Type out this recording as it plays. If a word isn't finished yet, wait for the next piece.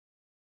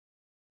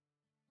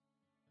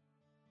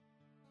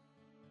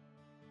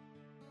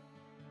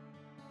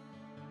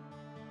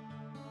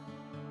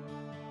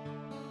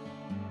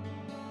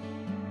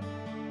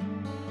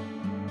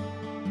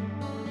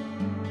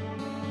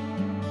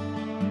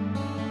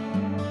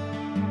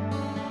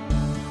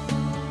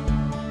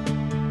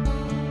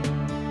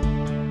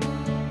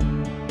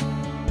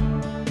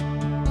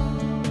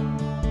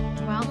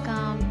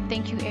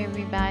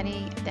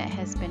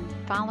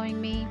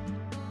following me.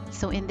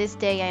 So in this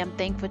day, I am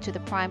thankful to the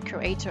prime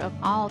creator of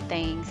all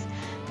things,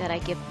 that I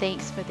give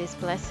thanks for this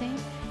blessing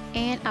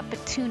and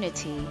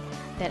opportunity,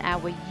 that I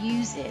will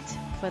use it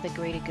for the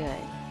greater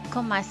good.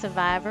 Welcome, my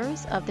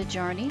survivors of the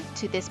journey,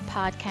 to this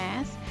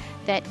podcast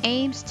that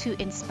aims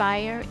to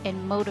inspire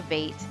and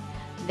motivate,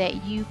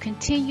 that you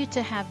continue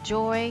to have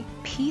joy,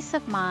 peace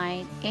of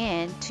mind,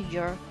 and to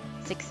your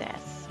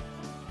success.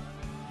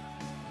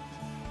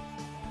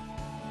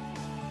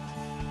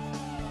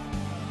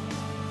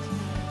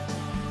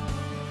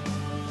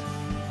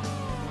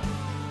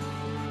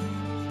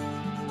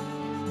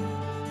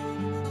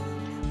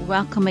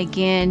 Welcome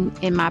again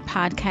in my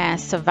podcast,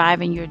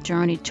 Surviving Your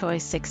Journey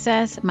Towards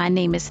Success. My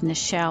name is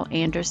Nichelle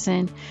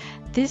Anderson.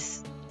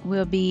 This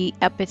will be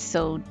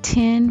episode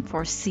 10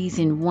 for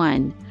season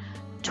 1,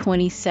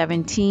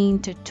 2017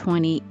 to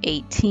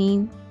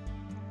 2018.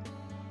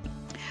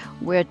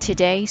 Where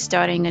today,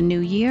 starting a new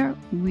year,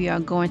 we are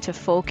going to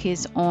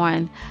focus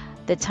on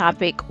the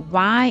topic,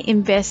 why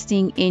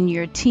investing in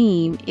your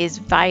team is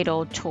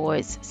vital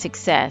towards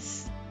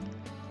success.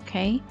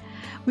 Okay?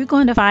 We're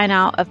going to find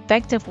out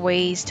effective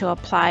ways to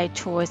apply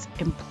towards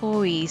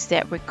employees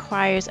that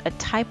requires a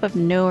type of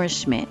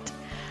nourishment.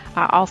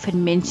 I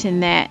often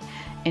mention that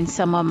in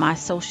some of my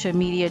social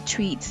media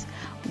tweets,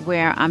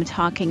 where I'm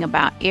talking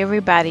about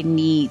everybody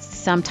needs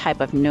some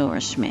type of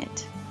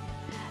nourishment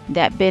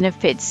that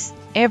benefits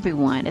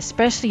everyone,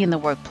 especially in the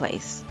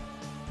workplace,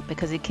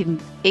 because it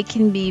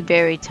can be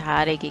very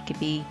chaotic, it can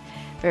be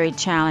very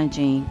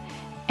challenging,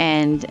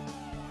 and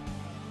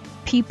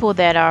people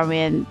that are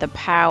in the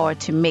power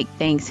to make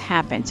things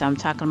happen, so I'm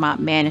talking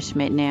about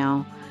management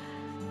now,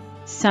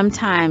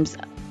 sometimes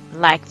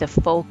lack the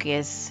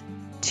focus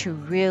to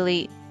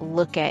really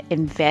look at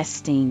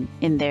investing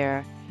in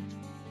their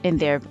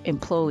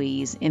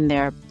employees, in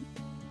their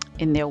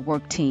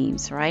work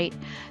teams, right?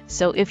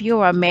 So if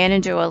you're a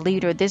manager or a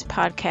leader, this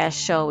podcast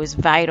show is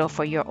vital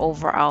for your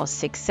overall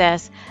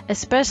success,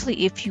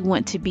 especially if you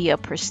want to be a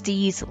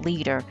prestige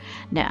leader.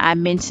 Now, I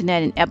mentioned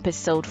that in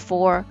episode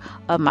 4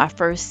 of my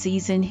first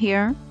season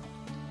here,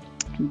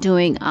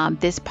 doing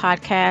this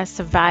podcast,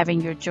 Surviving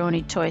Your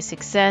Journey Towards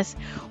Success,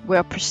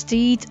 where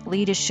prestige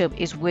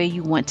leadership is where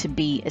you want to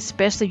be,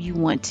 especially if you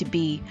want to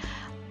be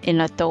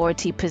in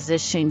authority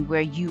position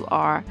where you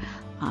are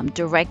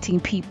directing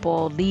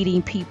people,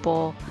 leading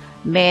people,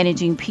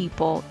 managing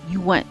people.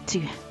 You want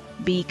to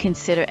be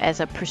considered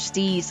as a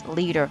prestige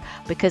leader,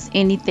 because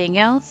anything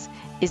else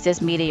is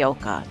just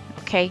mediocre.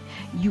 Okay,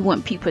 you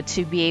want people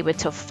to be able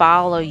to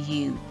follow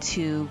you,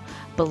 to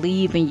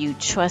believe in you,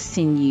 trust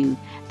in you.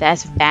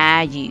 That's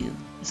value.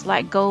 It's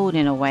like gold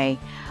in a way,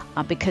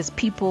 because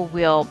people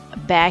will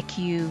back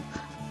you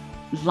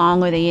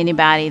longer than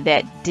anybody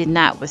that did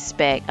not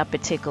respect a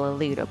particular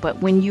leader. But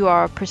when you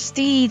are a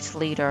prestige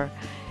leader,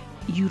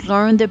 you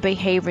learn the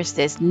behaviors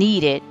that's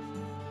needed,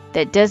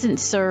 that doesn't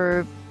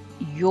serve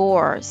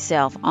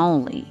yourself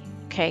only.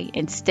 Okay,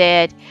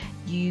 instead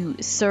you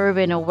serve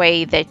in a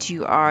way that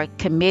you are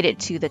committed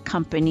to the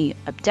company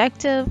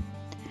objective.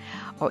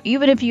 Or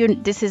even if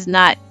this is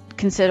not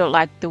considered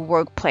like the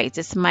workplace,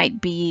 this might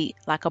be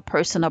like a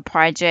personal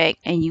project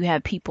and you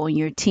have people in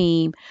your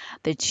team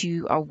that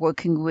you are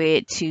working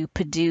with to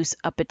produce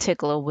a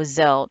particular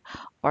result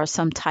or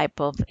some type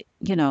of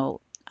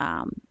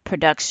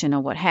production or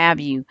what have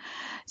you.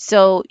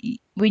 So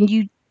when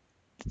you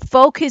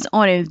focus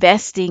on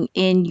investing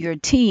in your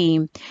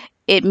team,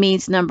 it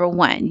means, number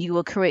one, you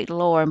will create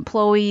lower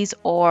employees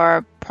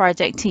or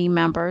project team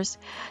members.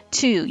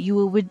 2, you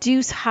will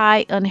reduce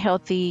high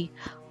unhealthy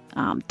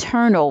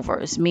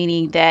turnovers,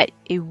 meaning that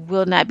it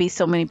will not be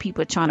so many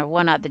people trying to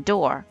run out the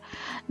door.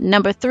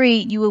 Number 3,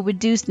 you will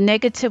reduce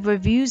negative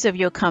reviews of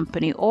your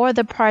company or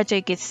the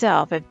project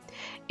itself.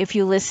 If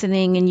you're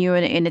listening and you're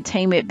in the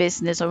entertainment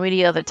business or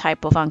any other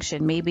type of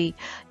function, maybe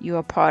you're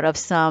a part of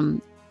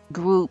some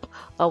group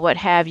or what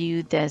have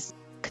you that's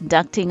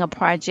conducting a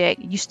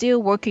project, you're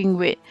still working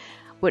with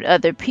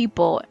other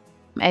people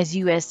as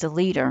the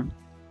leader.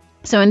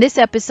 So in this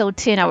episode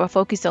 10, I will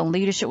focus on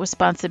leadership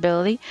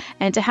responsibility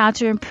and to how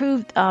to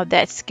improve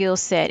that skill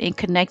set in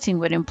connecting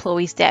with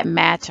employees that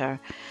matter.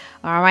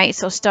 All right,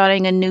 so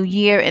starting a new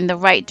year in the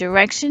right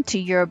direction to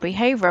your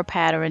behavioral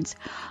patterns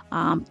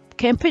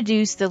can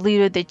produce the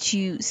leader that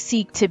you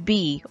seek to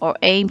be or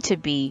aim to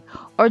be.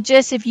 Or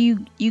just if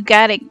you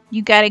got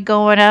it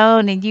going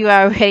on and you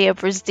are already a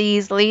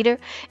prestige leader,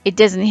 it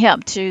doesn't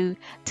help to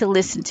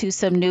listen to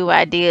some new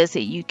ideas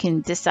that you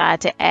can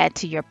decide to add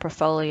to your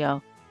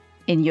portfolio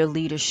in your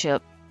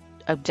leadership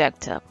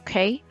objective.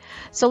 Okay,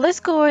 so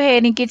let's go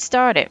ahead and get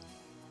started.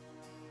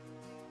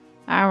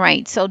 All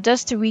right, so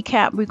just to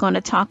recap, we're going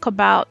to talk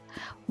about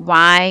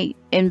why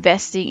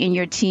investing in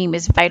your team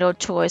is vital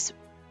towards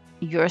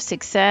your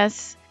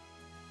success,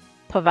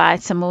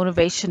 provide some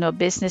motivational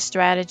business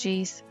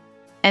strategies,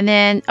 and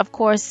then, of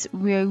course,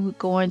 we're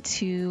going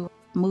to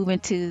move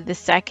into the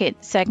second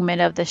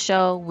segment of the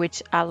show,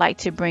 which I like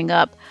to bring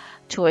up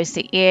towards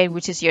the end,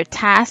 which is your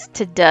task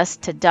to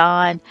dusk to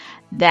dawn.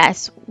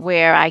 That's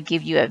where I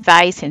give you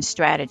advice and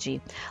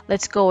strategy.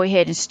 Let's go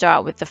ahead and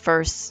start with the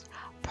first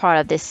part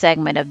of this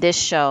segment of this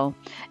show,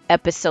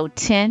 episode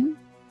 10,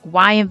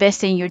 why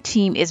investing in your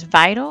team is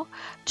vital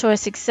to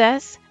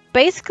success.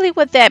 Basically,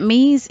 what that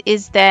means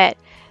is that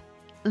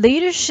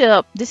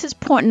leadership, this is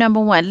point number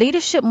one,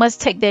 leadership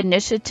must take the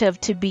initiative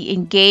to be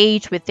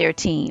engaged with their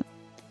team.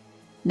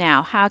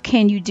 Now, how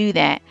can you do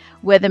that?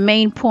 Where the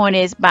main point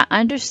is by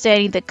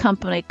understanding the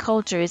company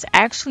culture is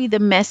actually the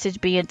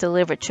message being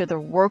delivered to the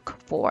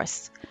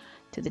workforce,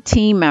 to the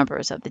team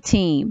members of the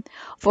team.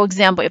 For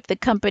example, if the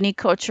company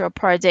culture or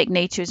project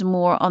nature is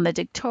more on the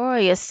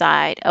dictatorial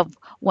side of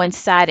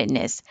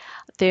one-sidedness,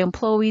 the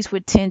employees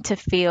would tend to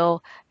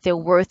feel their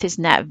worth is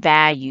not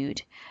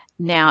valued.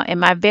 Now, in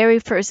my very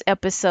first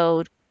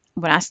episode,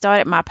 when I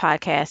started my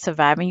podcast,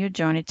 Surviving Your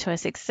Journey to a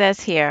Success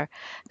here,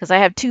 because I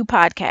have two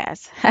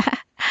podcasts.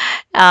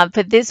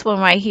 For this one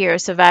right here,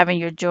 Surviving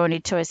Your Journey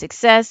to a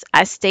Success,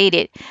 I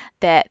stated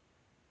that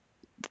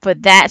for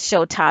that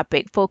show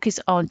topic, focus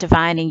on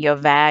defining your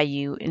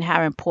value and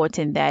how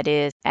important that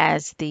is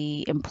as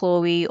the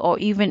employee or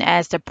even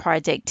as the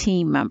project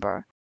team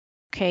member.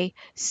 Okay,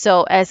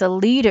 so as a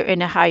leader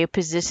in a higher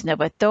position of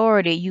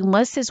authority, you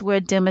must as well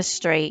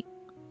demonstrate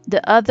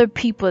the other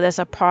people that's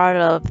a part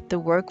of the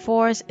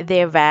workforce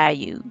their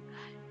value.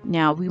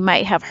 Now, we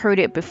might have heard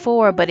it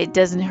before, but it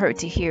doesn't hurt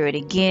to hear it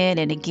again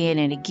and again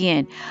and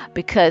again,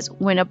 because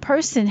when a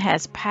person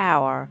has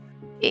power,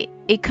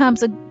 it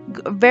comes a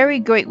very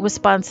great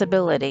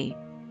responsibility.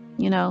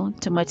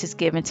 Too much is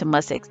given, too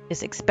much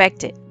is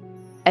expected.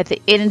 At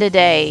the end of the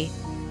day,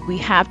 we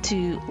have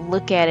to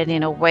look at it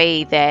in a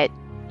way that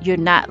you're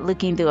not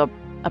looking through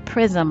a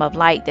prism of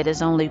light that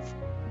is only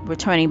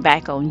returning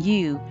back on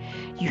you.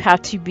 You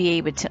have to be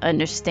able to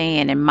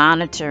understand and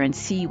monitor and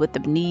see what the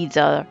needs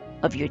are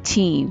of your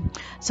team.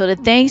 So the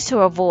things to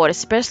avoid,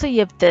 especially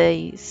if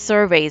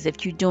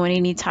you're doing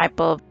any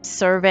type of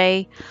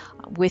survey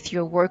with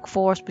your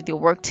workforce, with your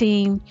work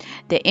team,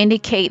 that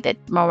indicate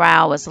that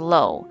morale is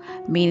low,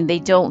 meaning they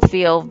don't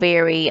feel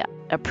very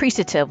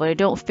appreciative, or they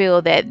don't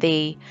feel that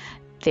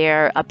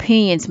their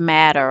opinions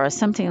matter or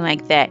something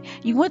like that.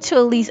 You want to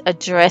at least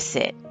address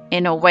it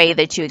in a way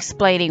that you're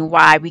explaining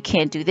why we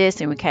can't do this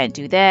and we can't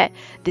do that.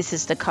 This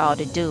is the call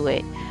to do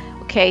it.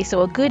 Okay,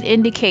 so a good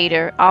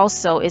indicator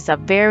also is a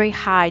very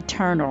high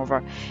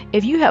turnover.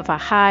 If you have a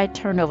high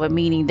turnover,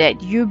 meaning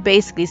that you're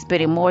basically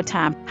spending more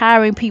time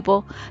hiring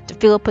people to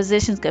fill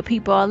positions because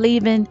people are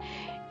leaving,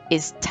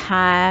 it's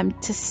time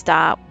to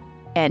stop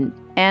and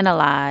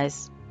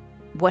analyze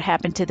what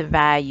happened to the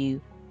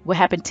value, what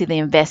happened to the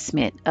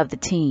investment of the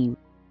team.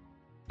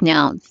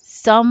 Now,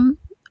 some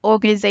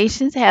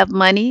organizations have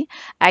money,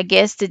 I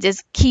guess, to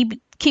just keep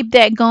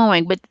that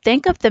going, but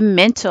think of the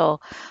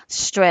mental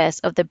stress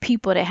of the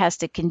people that has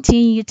to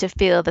continue to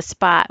fill the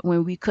spot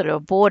when we could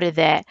have avoided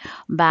that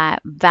by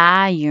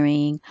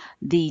valuing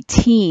the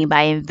team,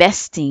 by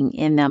investing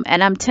in them.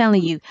 And I'm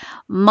telling you,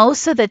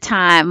 most of the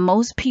time,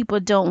 most people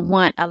don't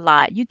want a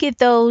lot. You get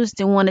those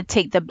that want to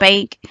take the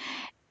bank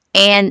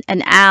and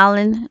an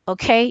island.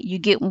 Okay, you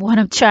get what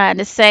I'm trying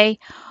to say.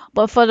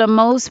 But for the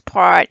most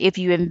part, if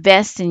you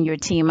invest in your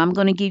team, I'm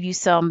going to give you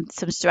some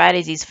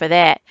strategies for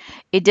that.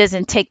 It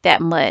doesn't take that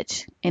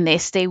much, and they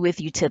stay with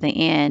you to the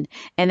end,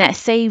 and that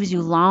saves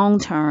you long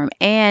term.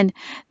 And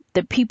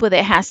the people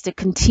that has to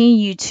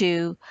continue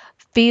to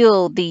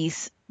fill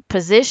these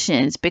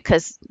positions,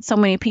 because so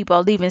many people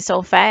are leaving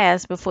so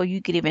fast before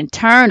you could even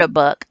turn a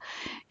buck,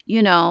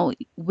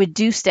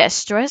 reduce that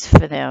stress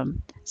for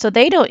them, so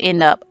they don't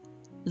end up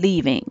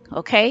leaving.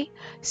 Okay,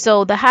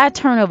 so the high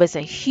turnover is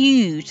a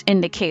huge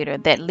indicator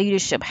that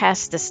leadership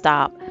has to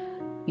stop.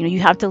 You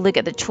have to look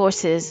at the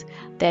choices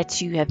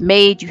that you have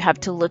made. You have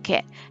to look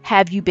at,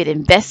 have you been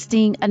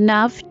investing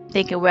enough?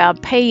 Thinking, well, I'm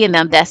paying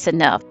them, that's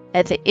enough.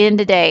 At the end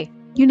of the day,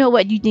 you know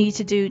what you need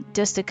to do,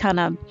 just to kind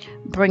of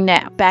bring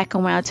that back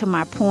around to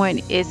my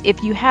point, is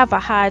if you have a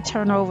high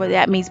turnover,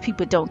 that means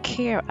people don't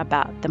care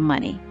about the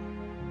money.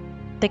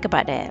 Think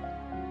about that.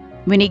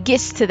 When it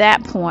gets to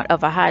that point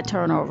of a high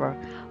turnover,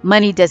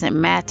 money doesn't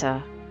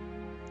matter.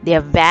 Their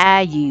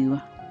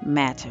value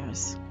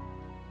matters.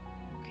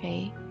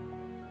 Okay?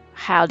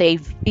 How they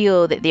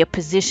feel that their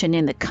position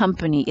in the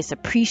company is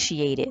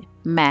appreciated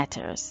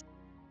matters.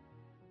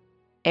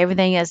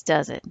 Everything else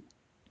doesn't.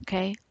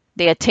 Okay?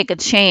 They'll take a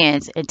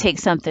chance and take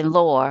something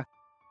lower.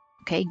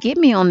 Okay? Get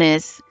me on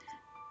this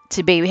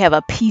to be have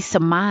a peace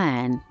of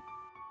mind.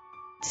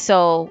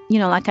 So,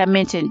 like I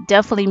mentioned,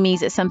 definitely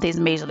means that something's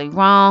majorly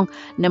wrong.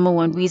 Number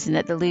one reason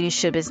that the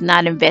leadership is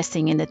not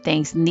investing in the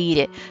things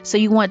needed. So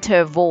you want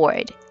to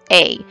avoid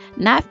A,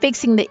 not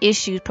fixing the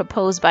issues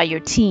proposed by your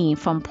team,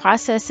 from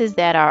processes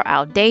that are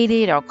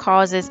outdated or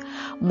causes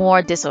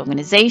more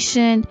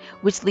disorganization,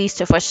 which leads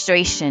to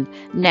frustration.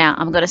 Now,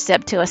 I'm going to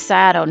step to a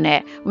side on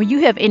that. When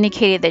you have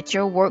indicated that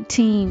your work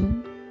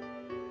team,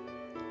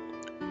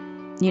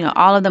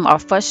 all of them are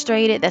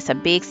frustrated, that's a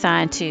big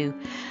sign too.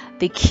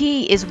 The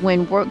key is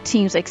when work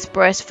teams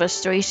express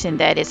frustration,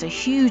 that is a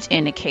huge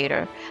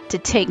indicator to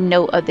take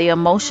note of the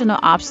emotional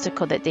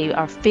obstacle that they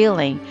are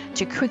feeling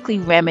to quickly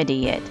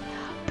remedy it.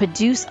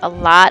 Produce a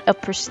lot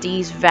of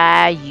prestige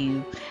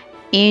value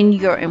in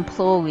your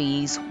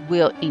employees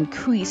will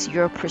increase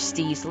your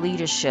prestige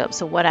leadership.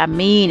 So, what I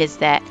mean is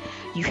that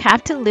you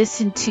have to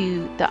listen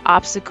to the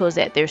obstacles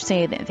that they're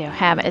saying that they're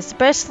having,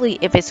 especially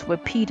if it's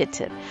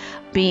repetitive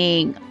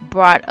being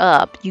brought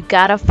up. You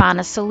got to find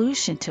a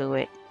solution to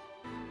it.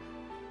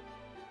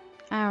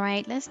 All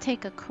right, let's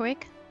take a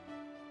quick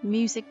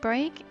music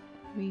break.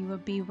 We will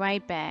be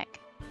right back.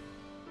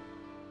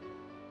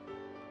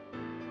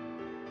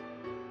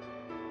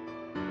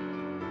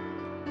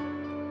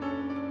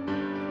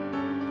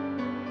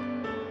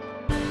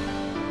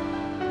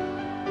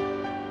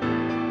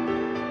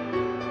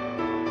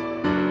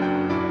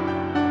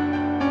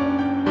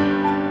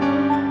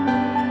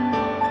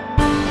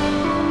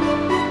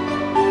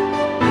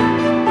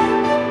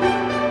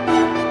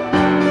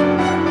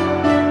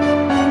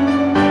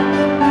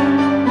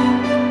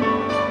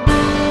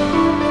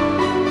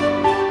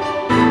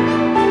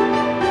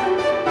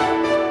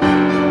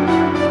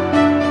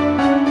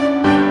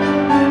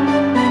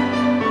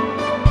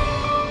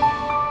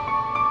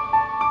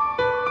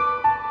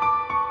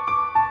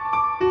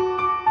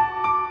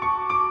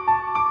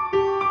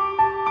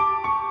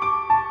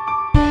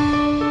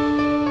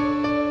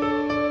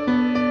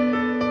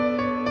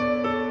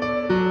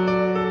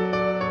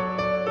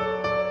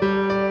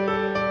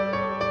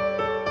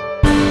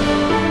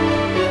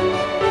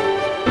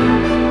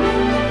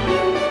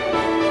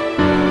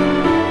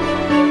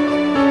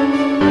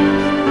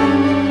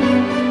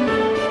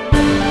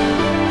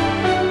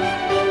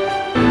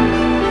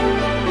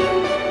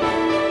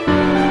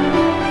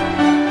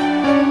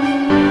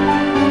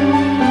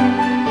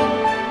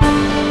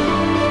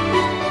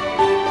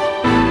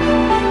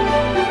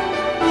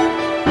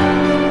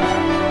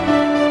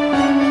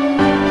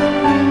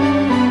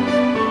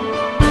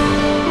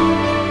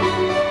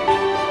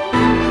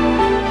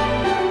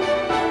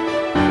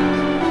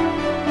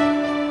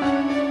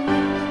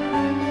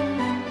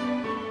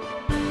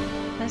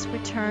 Let's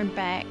return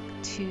back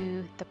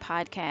to the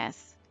podcast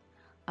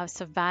of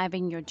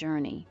surviving your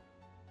journey.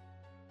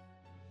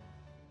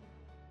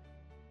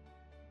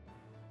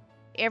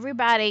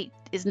 Everybody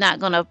is not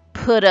going to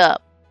put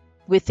up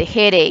with the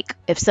headache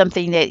if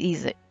something that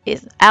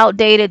is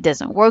outdated,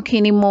 doesn't work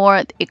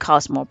anymore, it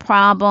causes more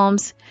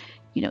problems.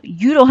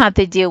 You don't have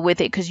to deal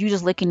with it because you're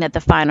just looking at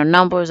the final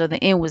numbers or the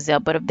end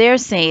result. But if they're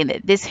saying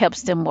that this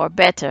helps them more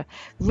better,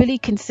 really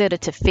consider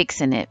to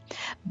fixing it.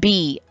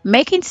 B,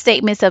 making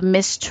statements of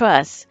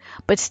mistrust,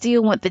 but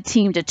still want the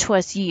team to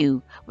trust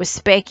you,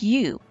 respect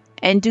you,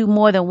 and do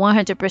more than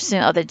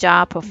 100% of the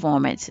job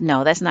performance.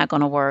 No, that's not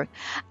going to work.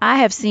 I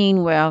have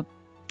seen where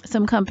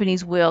some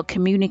companies will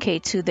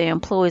communicate to their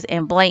employees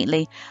and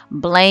blatantly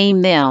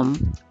blame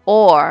them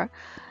or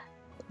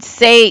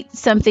say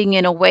something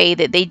in a way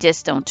that they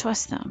just don't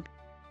trust them.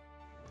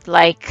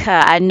 Like,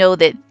 I know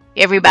that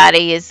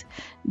everybody is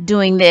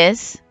doing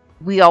this.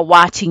 We are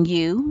watching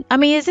you. I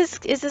mean, is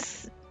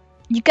this,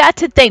 you got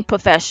to think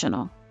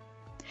professional.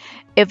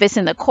 If it's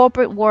in the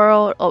corporate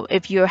world or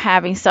if you're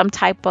having some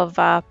type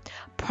of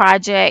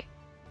project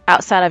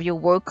outside of your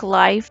work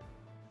life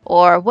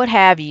or what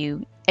have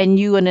you, and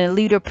you in a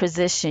leader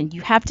position,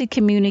 you have to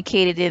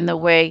communicate it in the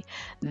way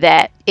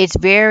that it's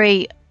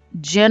very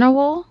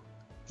general,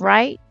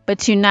 right?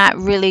 But you're not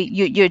really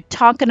you're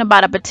talking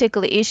about a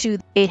particular issue.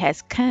 It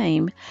has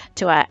come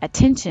to our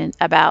attention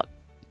about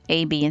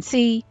A, B, and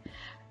C,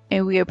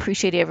 and we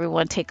appreciate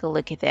everyone take a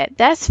look at that.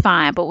 That's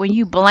fine. But when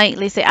you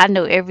blankly say, I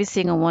know every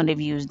single one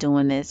of you is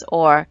doing this,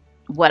 or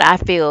what I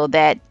feel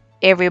that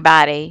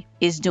everybody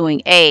is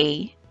doing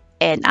A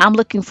and I'm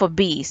looking for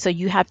B, so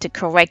you have to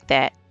correct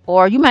that.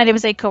 Or you might even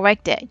say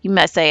correct that. You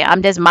might say,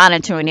 I'm just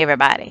monitoring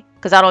everybody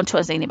because I don't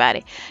trust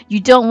anybody.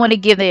 You don't want to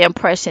give the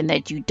impression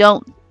that you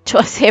don't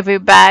trust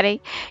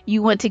everybody.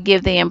 You want to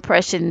give the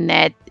impression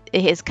that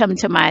it has come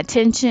to my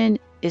attention.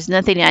 There's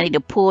nothing I need to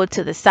pull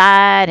to the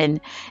side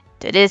and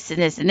to this and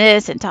this and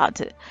this and talk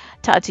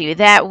to you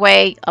that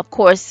way. Of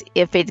course,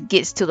 if it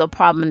gets to the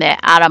problem that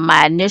out of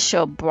my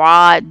initial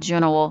broad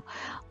general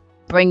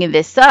bringing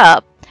this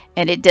up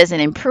and it doesn't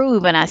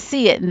improve and I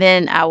see it,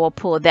 then I will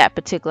pull that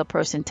particular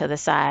person to the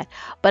side.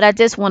 But I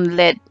just want to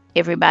let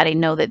everybody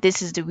know that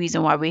this is the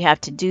reason why we have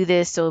to do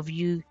this. So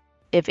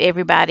if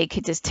everybody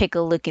could just take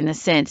a look, in a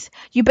sense,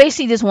 you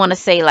basically just want to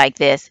say like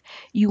this: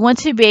 you want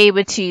to be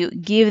able to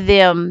give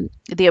them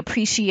the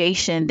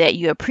appreciation that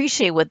you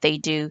appreciate what they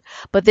do,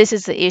 but this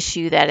is the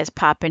issue that is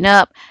popping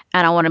up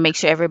and I want to make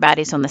sure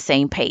everybody's on the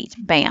same page.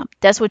 Bam,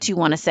 that's what you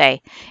want to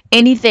say.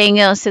 Anything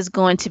else is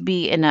going to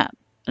be in an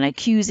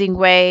accusing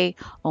way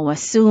or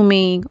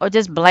assuming or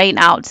just blatant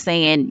out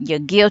saying you're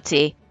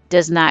guilty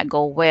does not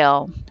go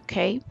well.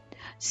 Okay,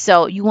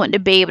 so you want to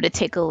be able to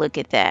take a look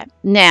at that.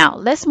 Now,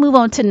 let's move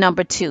on to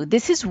number 2.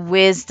 This is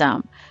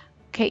wisdom.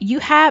 Okay, you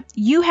have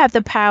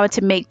the power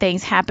to make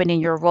things happen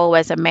in your role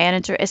as a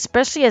manager,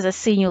 especially as a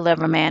senior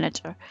level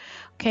manager.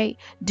 Okay,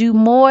 do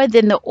more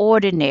than the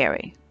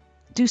ordinary.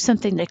 Do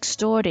something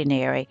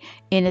extraordinary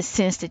in a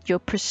sense that your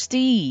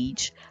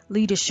prestige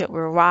leadership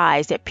will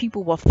rise, that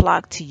people will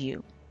flock to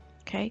you.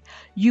 Okay,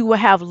 you will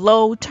have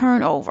low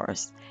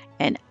turnovers,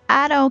 and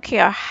I don't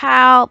care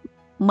how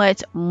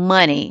much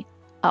money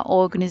an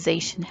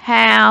organization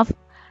have,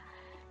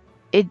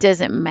 it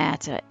doesn't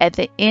matter. At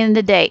the end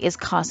of the day, it's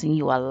costing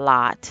you a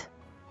lot.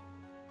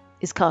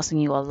 It's costing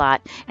you a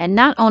lot. And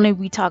not only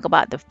we talk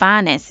about the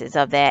finances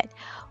of that,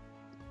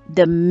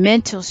 the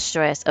mental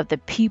stress of the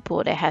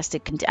people that has to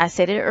I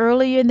said it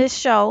earlier in this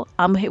show,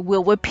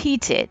 will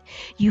repeat it.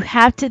 You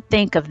have to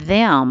think of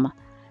them,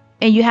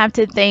 and you have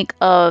to think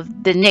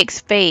of the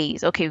next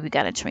phase. Okay, we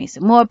got to train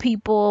some more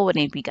people, and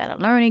then we got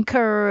a learning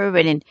curve,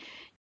 and then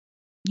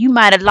you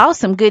might have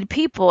lost some good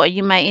people, or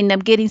you might end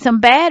up getting some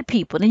bad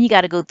people. Then you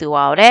got to go through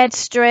all that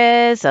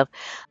stress of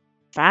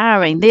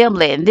firing them,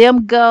 letting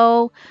them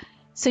go.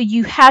 So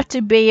you have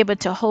to be able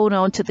to hold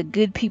on to the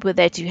good people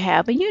that you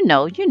have, and you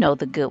know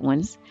the good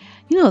ones.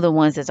 You know the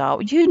ones that's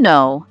all you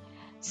know.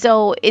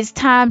 So it's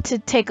time to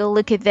take a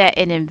look at that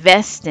and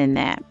invest in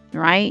that,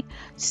 right?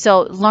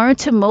 So learn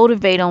to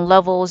motivate on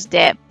levels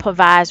that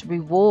provides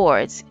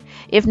rewards.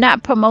 If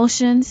not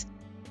promotions,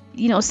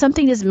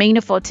 something that's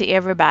meaningful to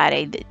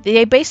everybody.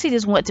 They basically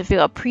just want to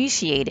feel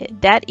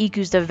appreciated. That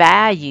equals the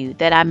value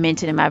that I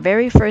mentioned in my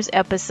very first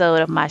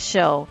episode of my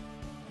show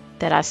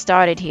that I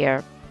started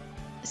here.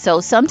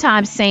 So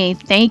sometimes saying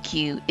thank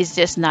you is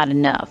just not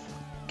enough.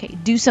 Okay,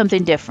 do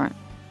something different.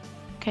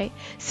 Okay,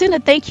 send a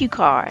thank you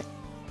card.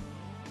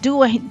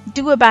 Do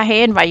it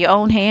by your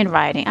own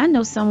handwriting. I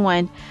know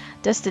someone,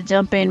 just to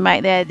jump in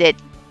right there, that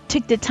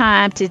took the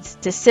time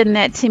to send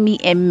that to me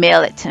and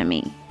mail it to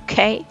me.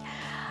 Okay,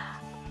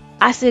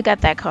 I still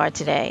got that card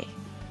today.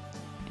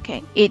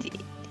 Okay,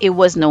 it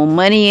was no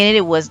money in it.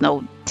 It was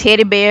no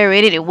teddy bear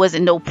in it. It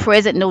wasn't no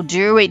present, no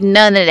jewelry,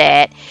 none of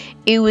that.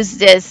 It was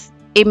just,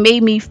 it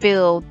made me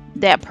feel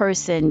that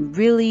person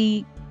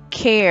really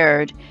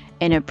cared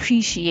and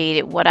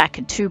appreciated what I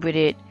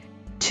contributed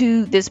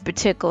to this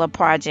particular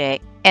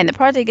project. And the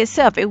project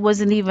itself, it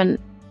wasn't even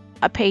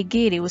a paid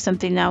gig. It was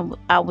something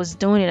I was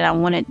doing it. I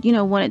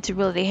wanted to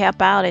really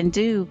help out and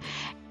do.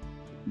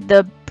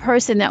 The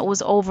person that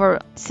was over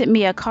sent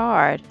me a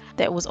card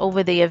that was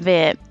over the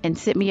event and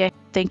sent me a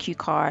thank you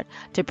card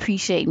to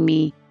appreciate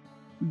me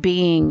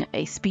being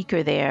a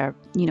speaker there,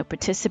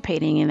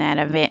 participating in that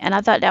event. And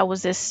I thought that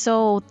was just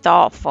so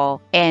thoughtful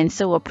and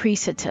so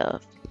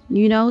appreciative.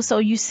 So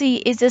you see,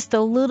 it's just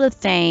the little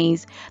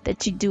things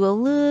that you do a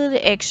little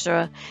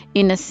extra,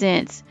 in a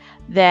sense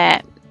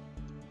that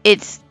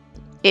it's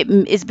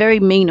very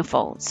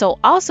meaningful. So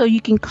also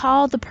you can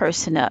call the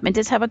person up and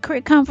just have a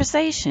quick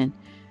conversation.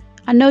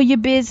 I know you're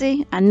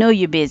busy.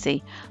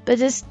 But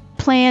just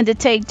plan to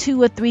take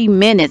 2 or 3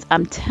 minutes.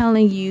 I'm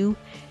telling you,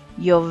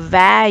 your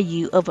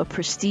value of a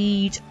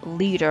prestige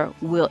leader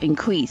will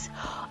increase.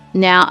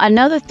 Now,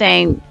 another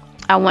thing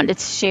I wanted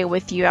to share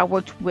with you, I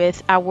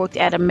worked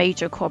at a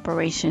major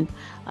corporation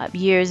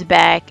years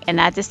back,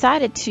 and I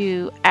decided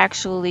to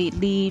actually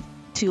leave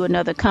to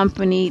another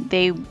company.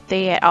 They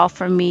had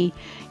offered me,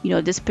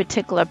 this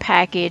particular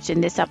package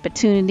and this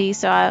opportunity,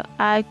 so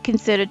I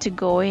considered to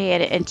go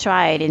ahead and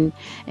try it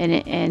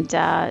and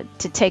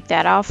to take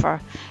that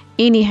offer.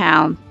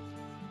 Anyhow,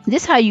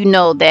 this is how you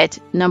know that,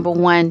 number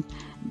one,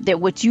 that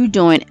what you're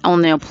doing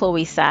on the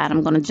employee side,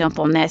 I'm going to jump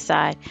on that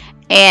side,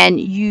 and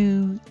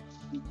you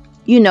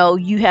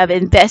have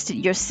invested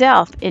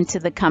yourself into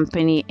the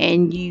company,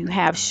 and you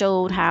have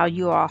showed how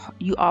you are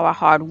a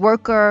hard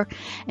worker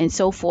and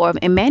so forth.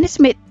 And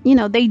management,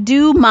 they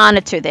do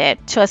monitor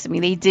that. Trust me,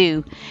 they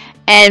do.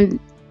 And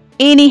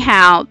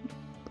anyhow,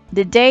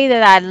 the day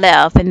that I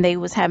left, and they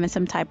was having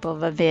some type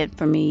of event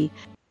for me,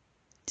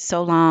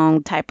 so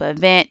long type of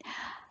event,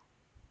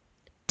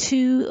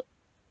 2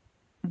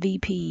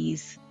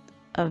 VPs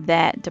of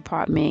that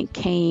department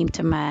came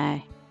to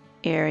my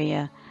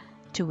area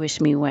to wish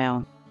me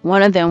well.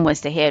 One of them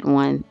was the head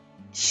one.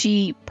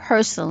 She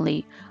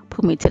personally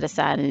put me to the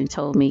side and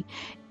told me,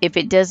 if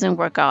it doesn't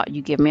work out,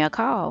 you give me a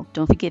call.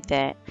 Don't forget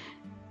that.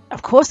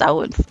 Of course I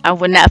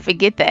would not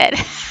forget that.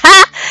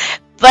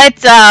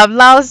 But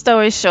long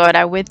story short,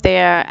 I went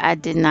there. I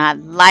did not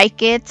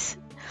like it.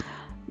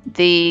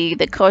 The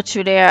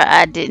culture there,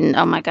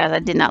 oh my gosh, I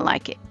did not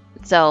like it.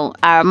 So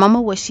I remember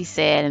what she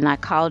said, and I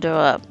called her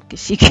up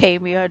because she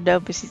gave me her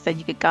number. She said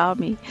you could call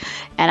me,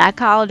 and I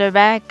called her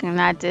back, and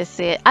I just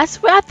said, I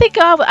swear, I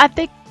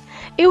think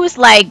it was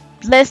like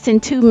less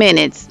than 2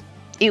 minutes.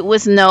 It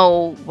was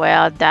no,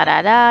 well, da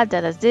da da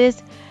da da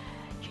this.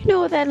 You know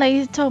what that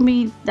lady told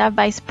me? That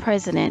vice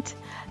president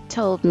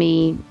told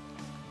me,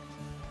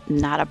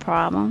 not a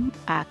problem.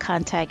 I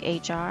contact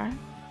HR,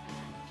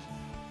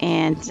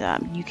 and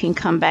you can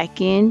come back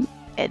in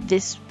at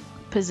this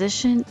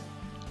position.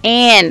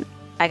 And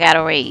I got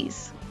a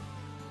raise.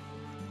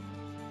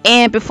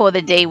 And before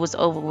the day was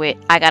over with,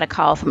 I got a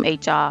call from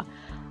HR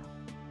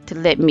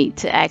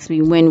to ask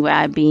me when will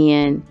I be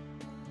in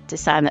to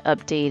sign the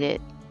updated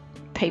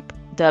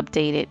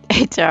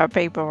HR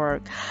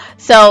paperwork.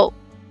 So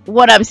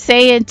what I'm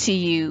saying to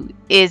you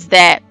is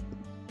that,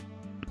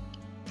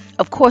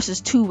 of course,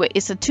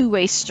 it's a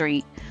two-way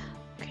street.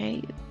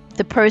 Okay,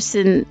 the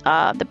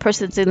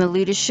person's in the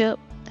leadership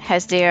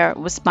has their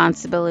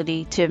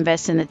responsibility to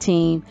invest in the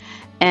team,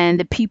 and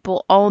the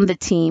people on the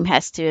team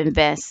has to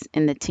invest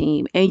in the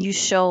team, and you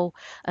show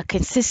a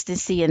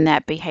consistency in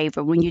that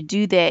behavior. When you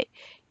do that,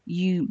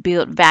 you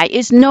build value.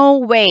 It's no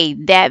way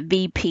that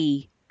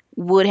VP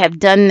would have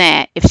done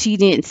that if she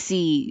didn't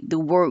see the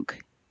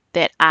work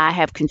that I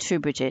have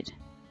contributed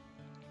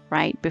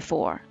right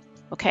before.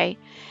 Okay,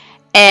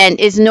 and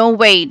it's no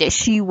way that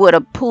she would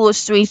have pulled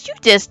strings. You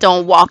just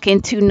don't walk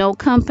into no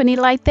company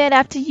like that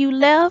after you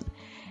left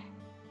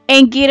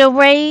and get a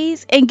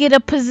raise and get a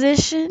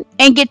position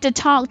and get to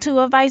talk to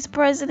a vice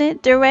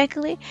president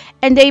directly,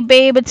 and they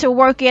be able to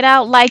work it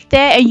out like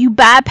that, and you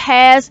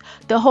bypass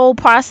the whole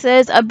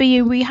process of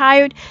being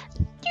rehired.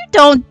 You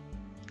don't,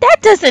 that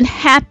doesn't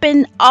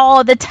happen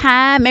all the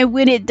time, and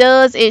when it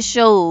does, it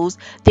shows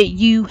that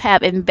you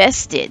have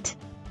invested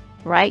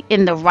right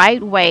in the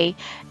right way,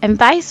 and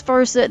vice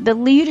versa. The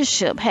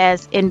leadership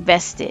has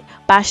invested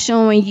by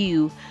showing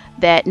you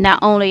that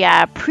not only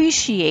I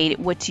appreciated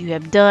what you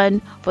have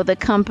done for the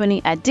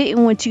company, I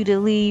didn't want you to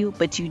leave,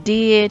 but you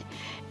did,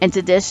 and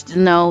to just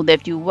know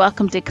that you're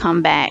welcome to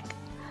come back,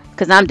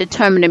 because I'm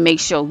determined to make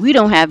sure we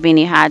don't have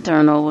any high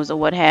turnovers or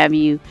what have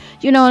you.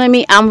 You know what I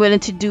mean? I'm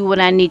willing to do what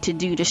I need to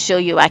do to show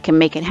you I can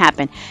make it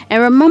happen.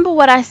 And remember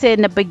what I said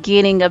in the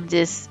beginning of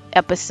this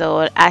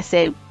episode. I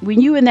said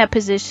when you're in that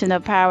position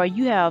of power,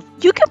 you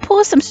can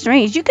pull some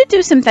strings. You could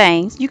do some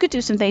things.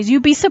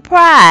 You'd be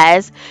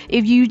surprised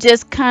if you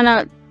just kind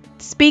of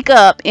speak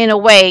up in a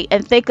way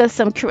and think of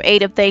some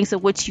creative things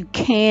of what you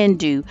can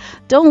do.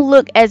 Don't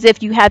look as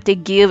if you have to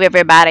give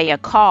everybody a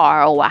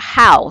car or a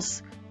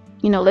house.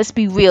 Let's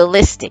be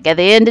realistic. At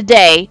the end of the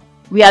day,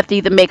 we have to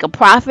either make a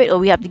profit or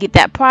we have to get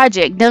that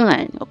project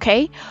done,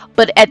 okay?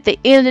 But at the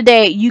end of the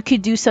day, you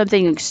could do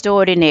something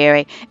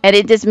extraordinary. And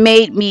it just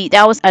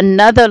that was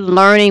another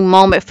learning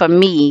moment for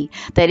me,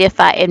 that if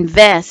I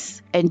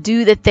invest and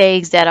do the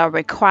things that are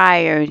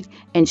required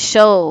and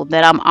show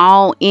that I'm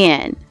all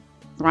in,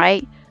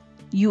 right?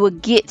 You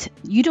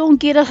don't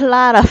get a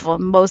lot of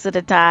them most of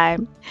the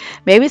time.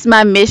 Maybe it's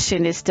my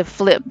mission is to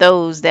flip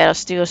those that are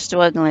still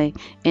struggling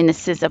in the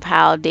sense of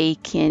how they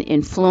can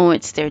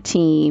influence their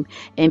team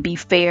and be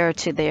fair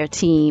to their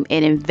team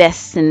and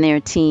invest in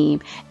their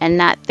team, and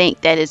not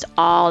think that it's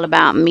all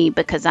about me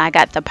because I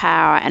got the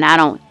power and I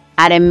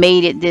done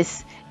made it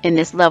this in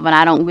this level and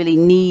I don't really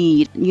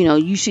need,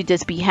 you should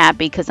just be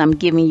happy because I'm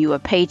giving you a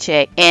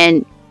paycheck.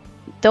 And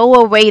throw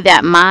away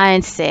that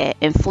mindset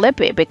and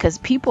flip it, because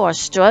people are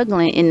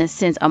struggling in the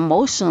sense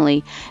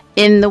emotionally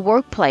in the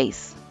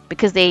workplace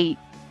because they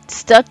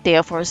stuck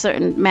there for a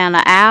certain amount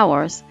of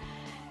hours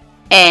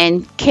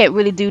and can't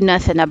really do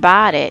nothing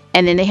about it.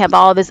 And then they have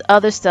all this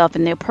other stuff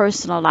in their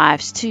personal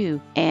lives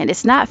too. And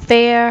it's not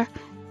fair.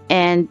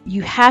 And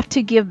you have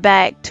to give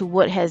back to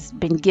what has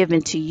been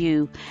given to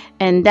you.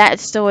 And that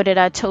story that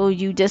I told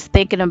you, just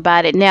thinking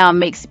about it now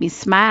makes me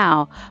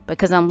smile,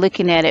 because I'm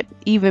looking at it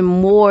even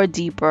more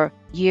deeper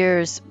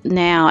years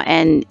now,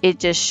 and it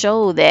just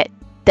showed that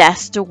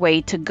that's the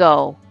way to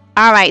go.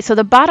 All right, so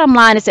the bottom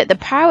line is that the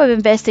power of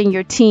investing in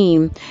your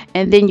team,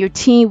 and then your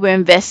team will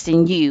invest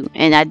in you.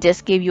 And I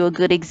just gave you a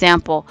good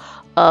example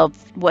of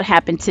what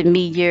happened to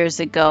me years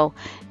ago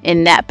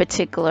in that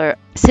particular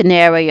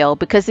scenario,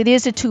 because it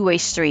is a two-way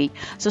street.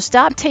 So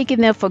stop taking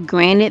them for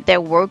granted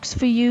that works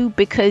for you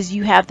because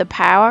you have the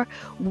power.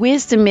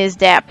 Wisdom is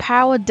that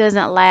power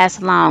doesn't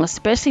last long,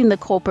 especially in the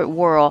corporate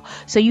world.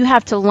 So you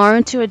have to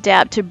learn to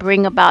adapt to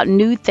bring about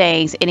new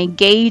things and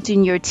engage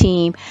in your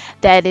team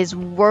that is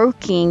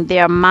working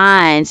their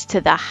minds to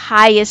the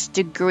highest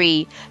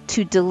degree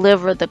to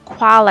deliver the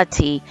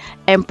quality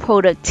and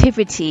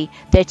productivity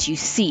that you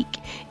seek.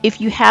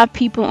 If you have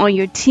people on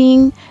your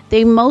team,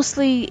 they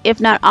mostly, if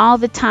not all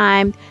the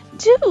time,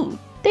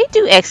 they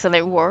do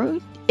excellent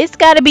work. It's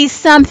got to be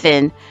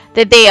something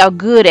that they are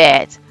good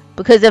at,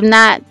 because if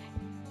not,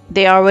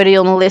 they're already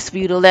on the list for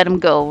you to let them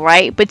go,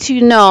 right? But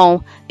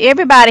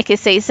everybody can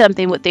say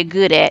something what they're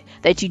good at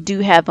that you do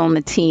have on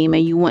the team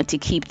and you want to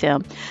keep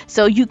them.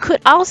 So you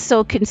could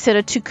also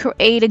consider to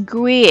create a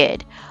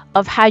grid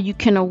of how you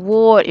can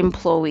award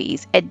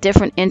employees at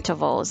different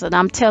intervals. And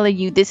I'm telling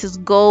you, this is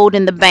gold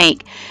in the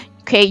bank.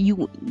 Okay,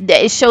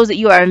 it shows that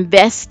you are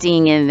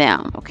investing in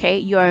them. Okay,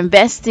 you are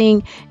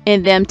investing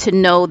in them to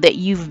know that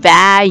you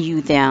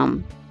value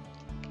them.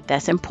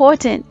 That's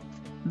important.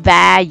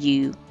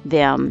 Value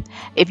them.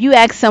 If you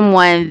ask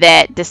someone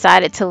that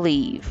decided to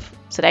leave,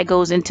 so that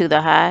goes into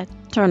the high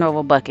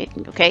turnover bucket.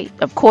 Okay,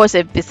 of course,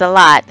 if it's a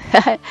lot,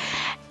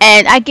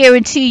 and I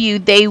guarantee you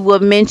they will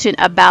mention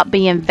about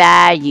being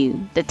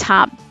valued, the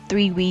top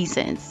 3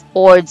 reasons,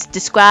 or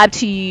describe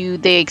to you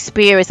their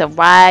experience of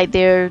why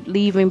they're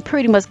leaving.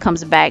 Pretty much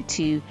comes back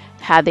to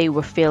how they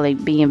were feeling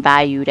being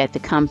valued at the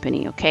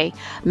company. Okay,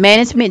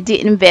 management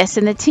didn't invest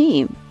in the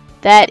team.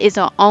 That is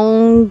an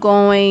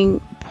ongoing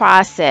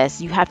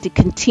process. You have to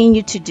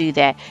continue to do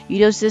that. You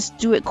don't just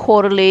do it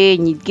quarterly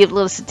and you give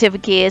little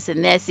certificates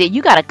and that's it.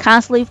 You got to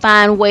constantly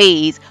find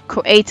ways,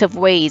 creative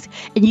ways,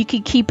 and you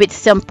can keep it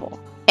simple.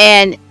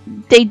 And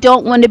they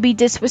don't want to be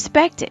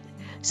disrespected.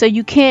 So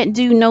you can't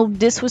do no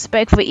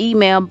disrespectful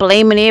email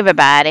blaming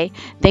everybody,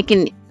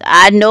 thinking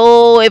I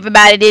know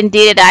everybody didn't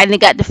did it. I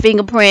didn't got the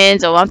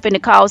fingerprints, or I'm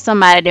finna call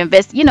somebody to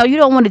invest. You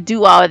don't want to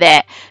do all of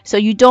that. So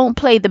you don't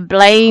play the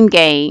blame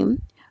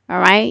game. All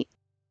right.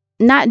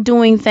 Not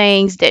doing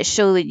things that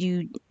show that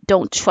you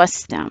don't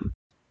trust them.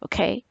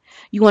 Okay.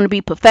 You want to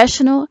be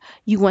professional.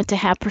 You want to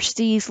have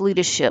prestige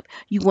leadership.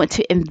 You want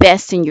to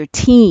invest in your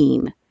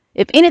team.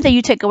 If anything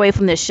you take away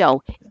from this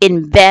show,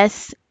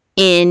 invest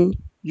in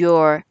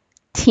your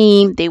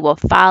team. They will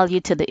follow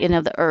you to the end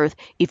of the earth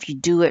if you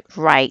do it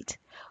right.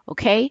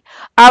 Okay.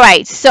 All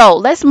right. So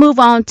let's move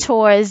on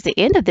towards the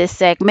end of this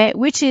segment,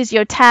 which is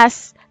your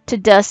task to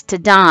dusk to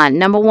dawn.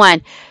 Number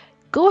one,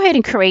 go ahead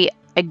and create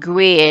a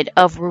grid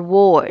of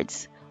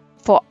rewards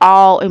for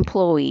all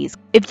employees.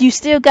 If you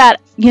still got,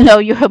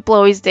 your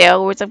employees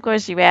there, which of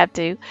course you have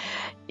to,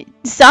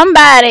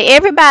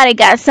 everybody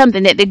got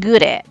something that they're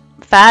good at.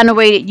 Find a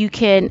way that you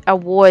can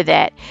award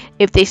that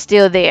if they're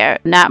still there,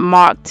 not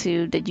marked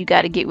to that you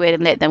got to get ready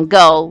and let them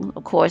go.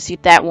 Of course,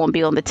 that won't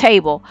be on the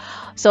table.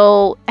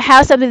 So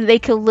have something that they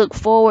can look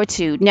forward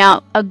to.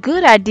 Now, a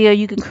good idea,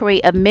 you can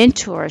create a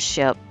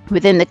mentorship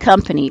within the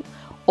company,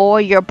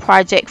 or your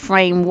project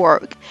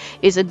framework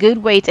is a good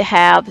way to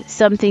have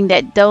something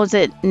that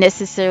doesn't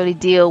necessarily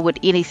deal with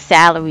any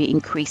salary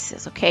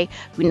increases. Okay,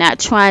 we're not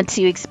trying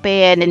to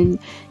expand, and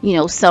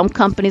some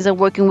companies are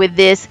working with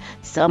this,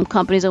 some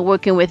companies are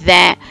working with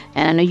that,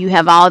 and I know you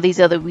have all these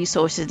other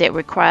resources that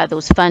require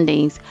those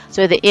fundings.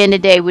 So at the end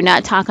of the day, we're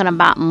not talking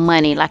about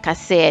money. Like I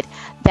said,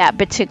 that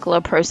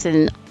particular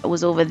person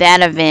was over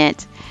that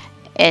event,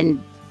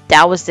 and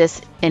that was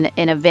just an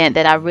event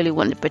that I really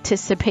wanted to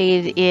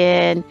participate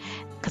in,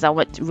 because I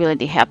want really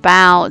to help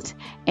out,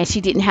 and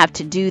she didn't have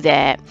to do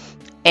that,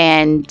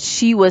 and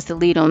she was the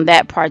lead on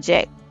that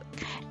project,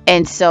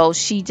 and so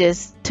she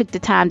just took the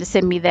time to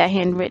send me that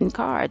handwritten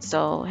card.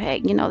 So hey,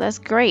 that's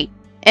great.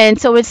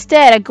 And so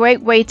instead, a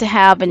great way to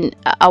have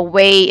a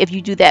way, if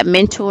you do that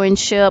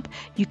mentorship,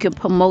 you can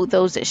promote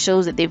those that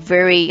shows that they're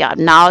very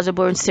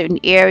knowledgeable in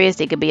certain areas.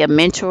 They could be a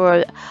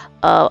mentor,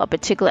 a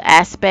particular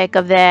aspect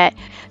of that.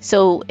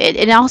 So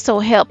it also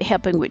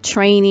helping with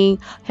training,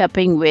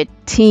 helping with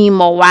team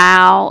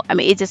morale. I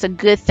mean, it's just a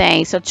good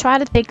thing. So try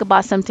to think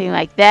about something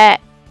like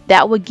that.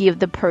 That would give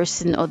the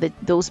person or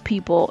those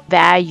people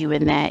value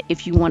in that,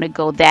 if you want to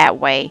go that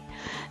way.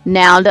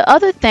 Now, the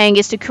other thing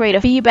is to create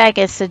a feedback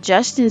and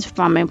suggestions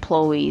from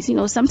employees.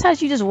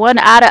 Sometimes you just run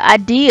out of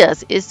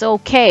ideas. It's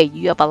okay.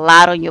 You have a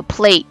lot on your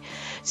plate.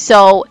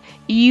 So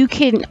you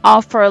can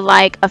offer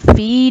like a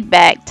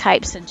feedback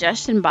type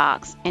suggestion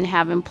box and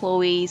have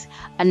employees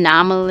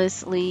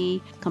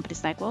anonymously,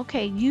 companies like, well,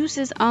 okay, use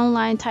this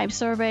online type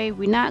survey.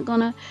 We're not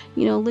going to,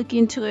 look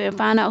into it and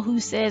find out who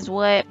says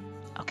what.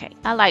 Okay,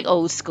 I like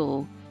old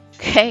school.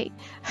 Okay.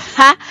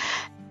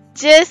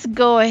 Just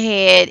go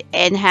ahead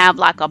and have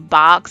like a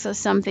box or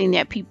something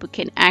that people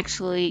can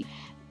actually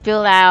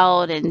fill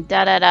out and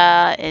da da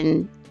da.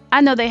 And I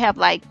know they have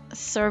like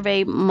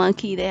Survey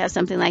Monkey, they have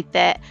something like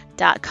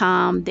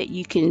that.com that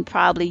you can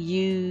probably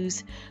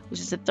use, which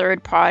is a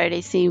third party.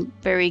 They seem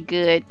very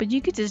good, but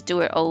you could just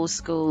do it old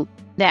school.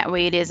 That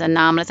way it is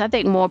anonymous. I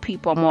think more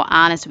people are more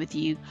honest with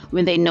you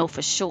when they know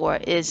for sure.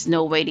 There's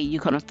no way that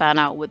you're going to find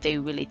out what they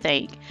really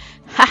think.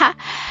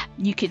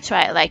 You can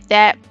try it like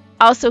that.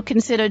 Also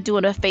consider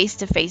doing a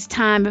face-to-face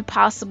time if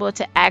possible,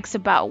 to ask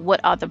about what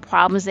are the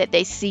problems that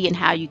they see and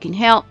how you can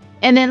help.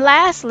 And then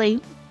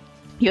lastly,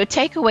 your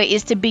takeaway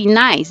is to be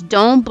nice.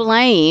 Don't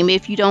blame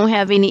if you don't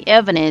have any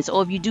evidence,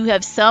 or if you do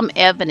have some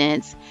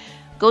evidence,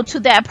 go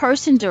to that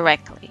person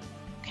directly.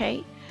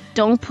 Okay?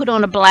 Don't put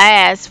on a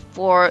blast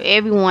for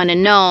everyone to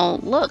know,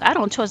 look, I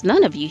don't trust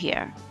none of you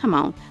here. Come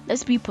on,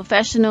 let's be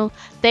professional.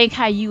 Think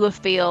how you would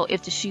feel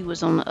if the shoe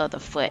was on the other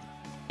foot.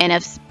 And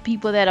if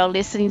people that are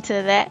listening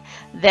to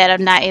that are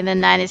not in the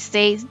United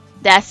States,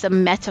 that's a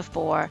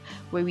metaphor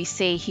where we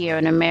say here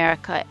in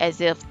America, as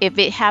if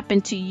it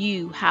happened to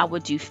you, how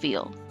would you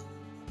feel?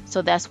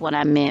 So that's what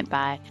I meant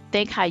by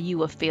think how you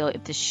would feel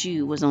if the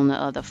shoe was on the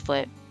other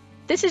foot.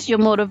 This is your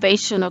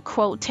motivational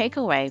quote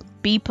takeaway.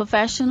 Be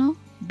professional,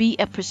 be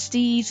a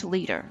prestige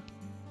leader,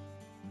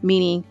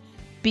 meaning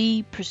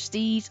be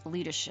prestige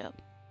leadership.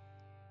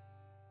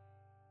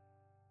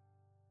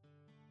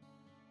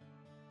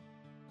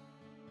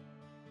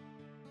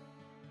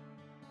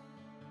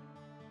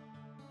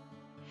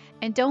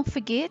 And don't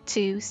forget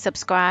to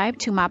subscribe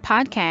to my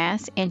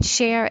podcast and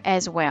share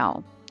as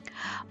well.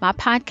 My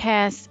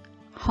podcast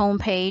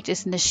homepage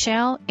is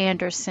Nichelle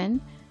Anderson,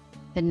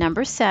 the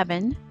number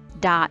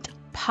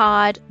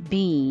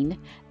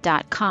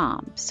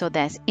 7.podbean.com. So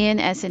that's N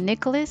as in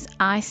Nicholas,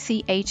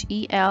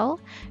 ICHEL,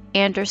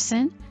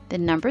 Anderson, the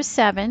number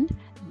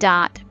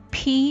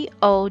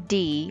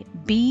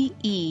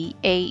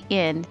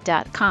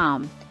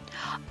 7.podbean.com.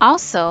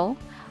 Also,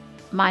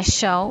 my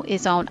show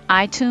is on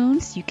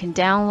iTunes. You can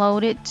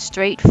download it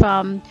straight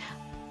from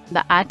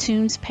the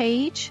iTunes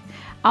page.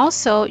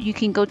 Also, you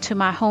can go to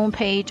my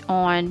homepage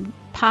on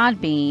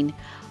Podbean,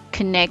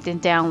 connect and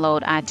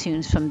download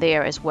iTunes from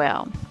there as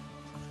well.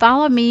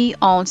 Follow me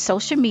on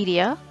social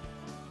media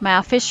My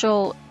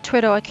official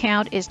Twitter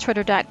account is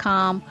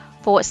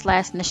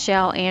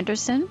twitter.com/Nichelle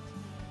Anderson.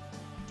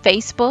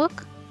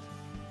 Facebook,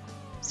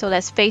 so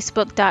that's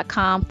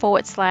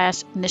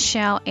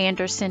facebook.com/Nichelle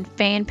Anderson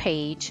fan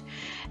page.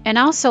 And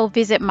also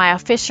visit my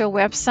official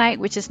website,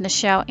 which is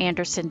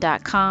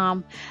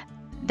NichelleAnderson.com.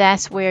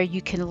 That's where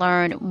you can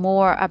learn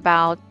more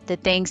about the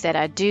things that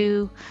I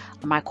do,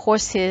 my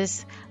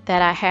courses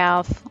that I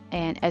have,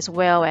 and as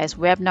well as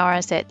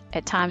webinars that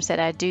at times that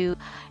I do.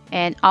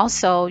 And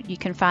also you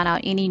can find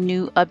out any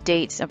new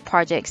updates of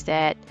projects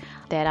that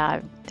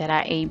I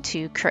aim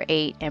to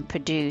create and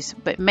produce.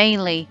 But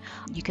mainly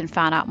you can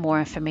find out more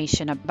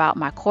information about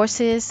my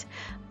courses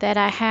that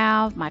I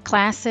have, my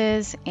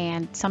classes,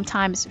 and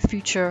sometimes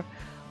future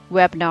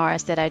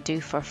webinars that I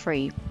do for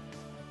free.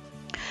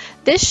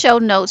 This show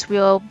notes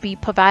will be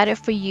provided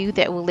for you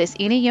that will list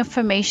any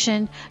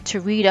information to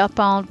read up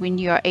on when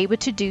you are able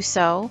to do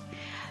so,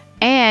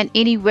 and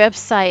any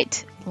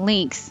website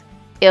links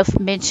if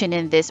mentioned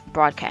in this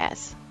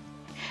broadcast.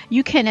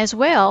 You can as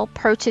well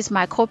purchase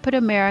my Corporate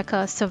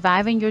America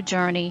Surviving Your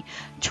Journey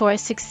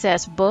Choice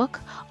Success book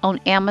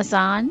on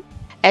Amazon,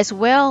 as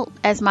well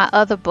as my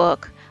other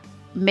book,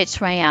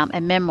 Mitzrayim,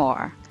 a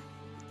memoir.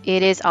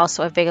 It is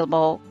also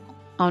available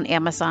on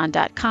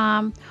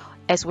Amazon.com,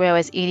 as well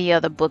as any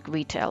other book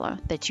retailer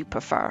that you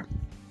prefer.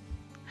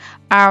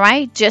 All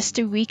right, just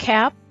to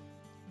recap,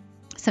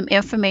 some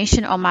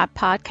information on my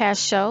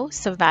podcast show,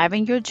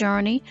 Surviving Your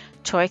Journey,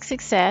 Choice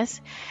Success.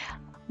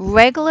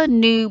 Regular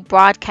new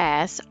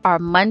broadcasts are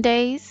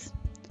Mondays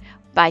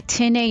by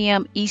 10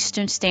 a.m.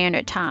 Eastern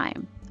Standard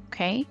Time.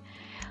 Okay.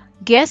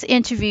 Guest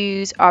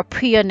interviews are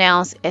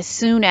pre-announced as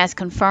soon as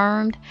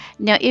confirmed.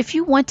 Now, if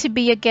you want to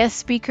be a guest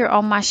speaker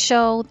on my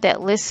show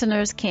that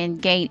listeners can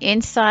gain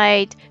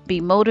insight,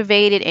 be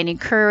motivated, and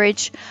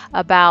encouraged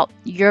about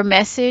your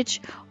message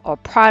or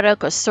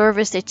product or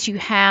service that you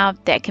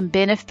have that can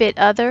benefit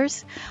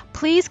others,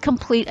 please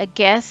complete a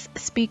guest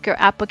speaker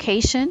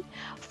application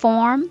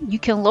form. You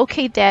can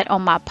locate that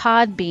on my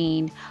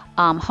Podbean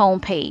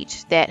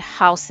homepage that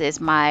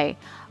houses my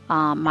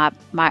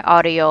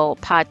audio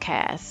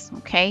podcast.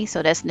 Okay,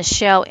 so that's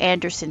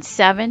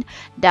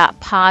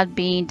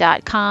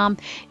NichelleAnderson7.podbean.com.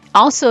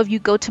 Also, if you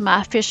go to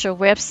my official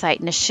website,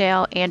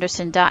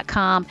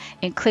 NichelleAnderson.com,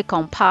 and click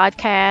on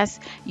podcast,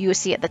 you will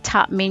see at the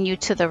top menu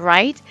to the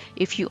right,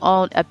 if you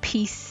own a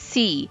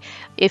PC,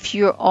 if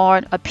you're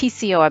on a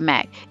PC or a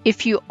Mac.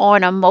 If you're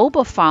on a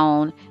mobile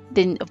phone,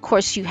 then of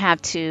course you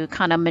have to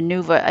kind of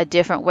maneuver a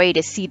different way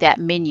to see that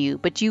menu,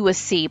 but you will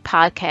see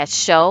podcast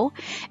show,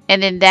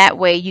 and then that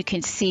way you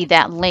can see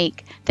that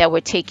link that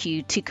will take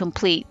you to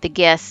complete the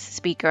guest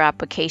speaker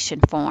application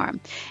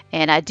form.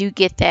 And I do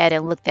get that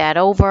and look that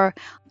over.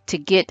 To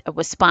get a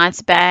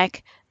response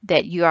back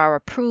that you are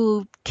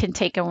approved can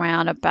take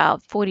around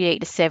about 48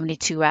 to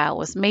 72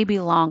 hours, maybe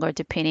longer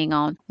depending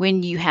on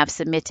when you have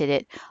submitted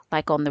it,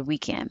 like on the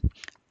weekend.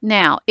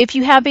 Now, if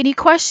you have any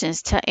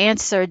questions to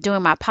answer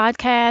during my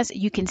podcast,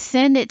 you can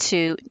send it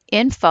to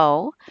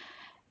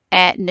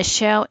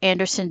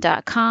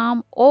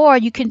info@NichelleAnderson.com, or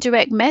you can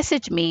direct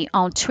message me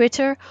on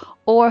Twitter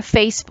or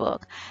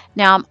Facebook.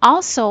 Now, I'm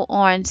also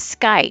on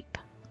Skype.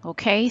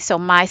 Okay, so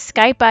my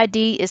Skype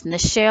ID is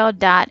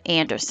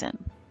Nichelle.Anderson.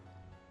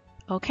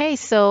 Okay,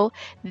 so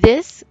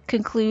this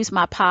concludes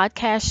my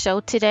podcast show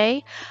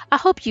today. I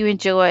hope you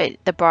enjoyed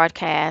the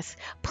broadcast.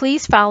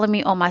 Please follow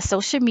me on my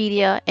social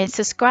media and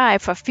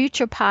subscribe for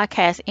future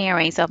podcast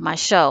airings of my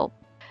show.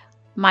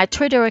 My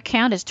Twitter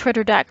account is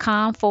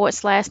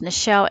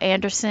twitter.com/Nichelle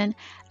Anderson.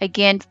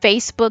 Again,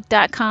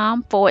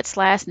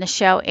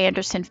 facebook.com/Nichelle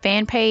Anderson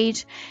fan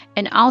page.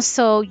 And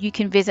also you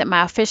can visit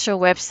my official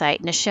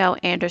website,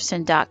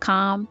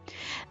 NichelleAnderson.com.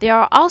 There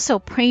are also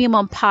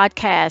premium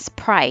podcasts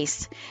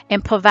priced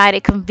and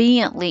provided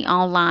conveniently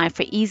online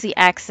for easy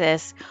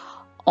access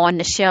on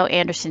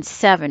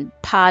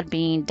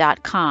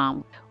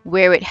NichelleAnderson7podbean.com,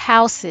 where it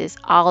houses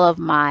all of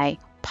my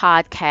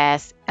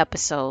podcast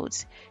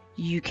episodes.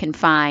 You can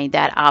find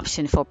that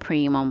option for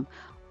premium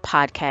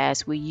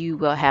podcast where you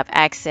will have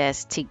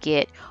access to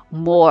get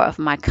more of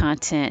my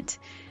content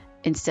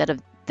instead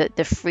of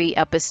the free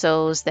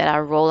episodes that I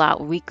roll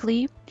out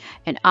weekly.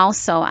 And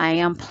also I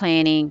am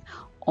planning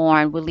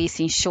on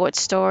releasing short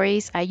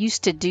stories. I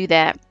used to do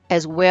that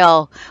as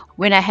well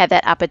when I had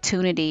that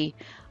opportunity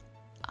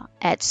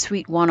at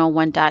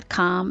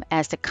sweet101.com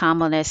as the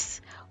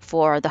columnist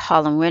for the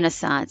Harlem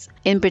Renaissance.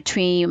 In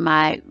between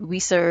my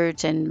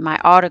research and my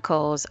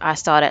articles, I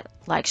started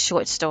like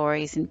short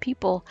stories, and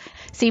people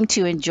seem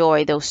to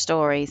enjoy those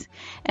stories.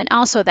 And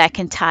also that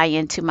can tie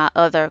into my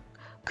other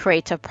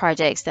creative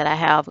projects that I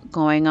have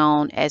going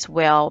on as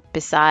well,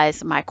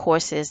 besides my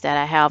courses that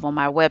I have on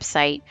my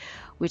website,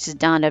 which is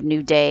Dawn of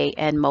New Day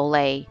and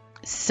Mole.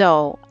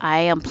 So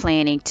I am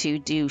planning to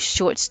do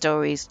short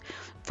stories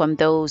from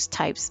those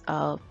types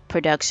of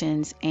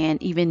productions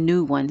and even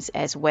new ones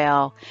as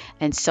well.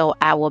 And so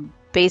I will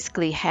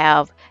basically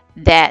have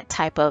that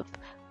type of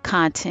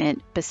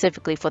content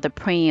specifically for the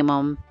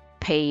premium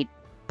paid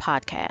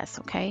podcast.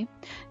 Okay,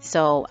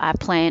 so I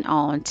plan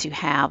on to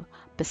have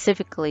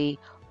specifically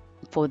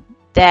for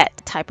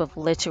that type of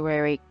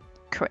literary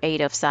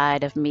creative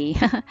side of me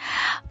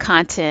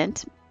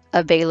content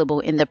available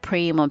in the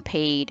premium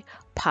paid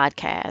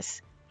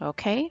podcast.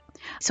 Okay.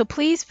 So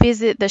please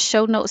visit the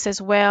show notes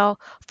as well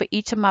for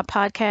each of my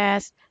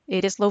podcasts.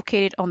 It is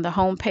located on the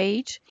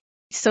homepage.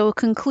 So,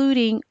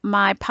 concluding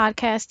my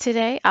podcast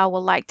today, I would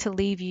like to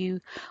leave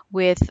you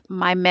with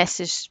my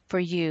message for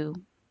you.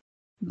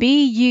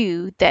 Be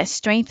you that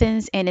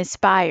strengthens and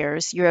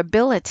inspires your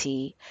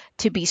ability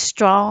to be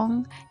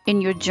strong in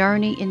your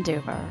journey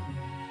endeavor.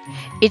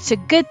 It's a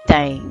good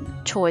thing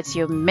towards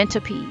your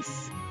mental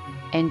peace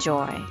and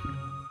joy,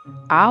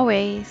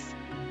 always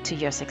to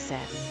your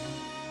success.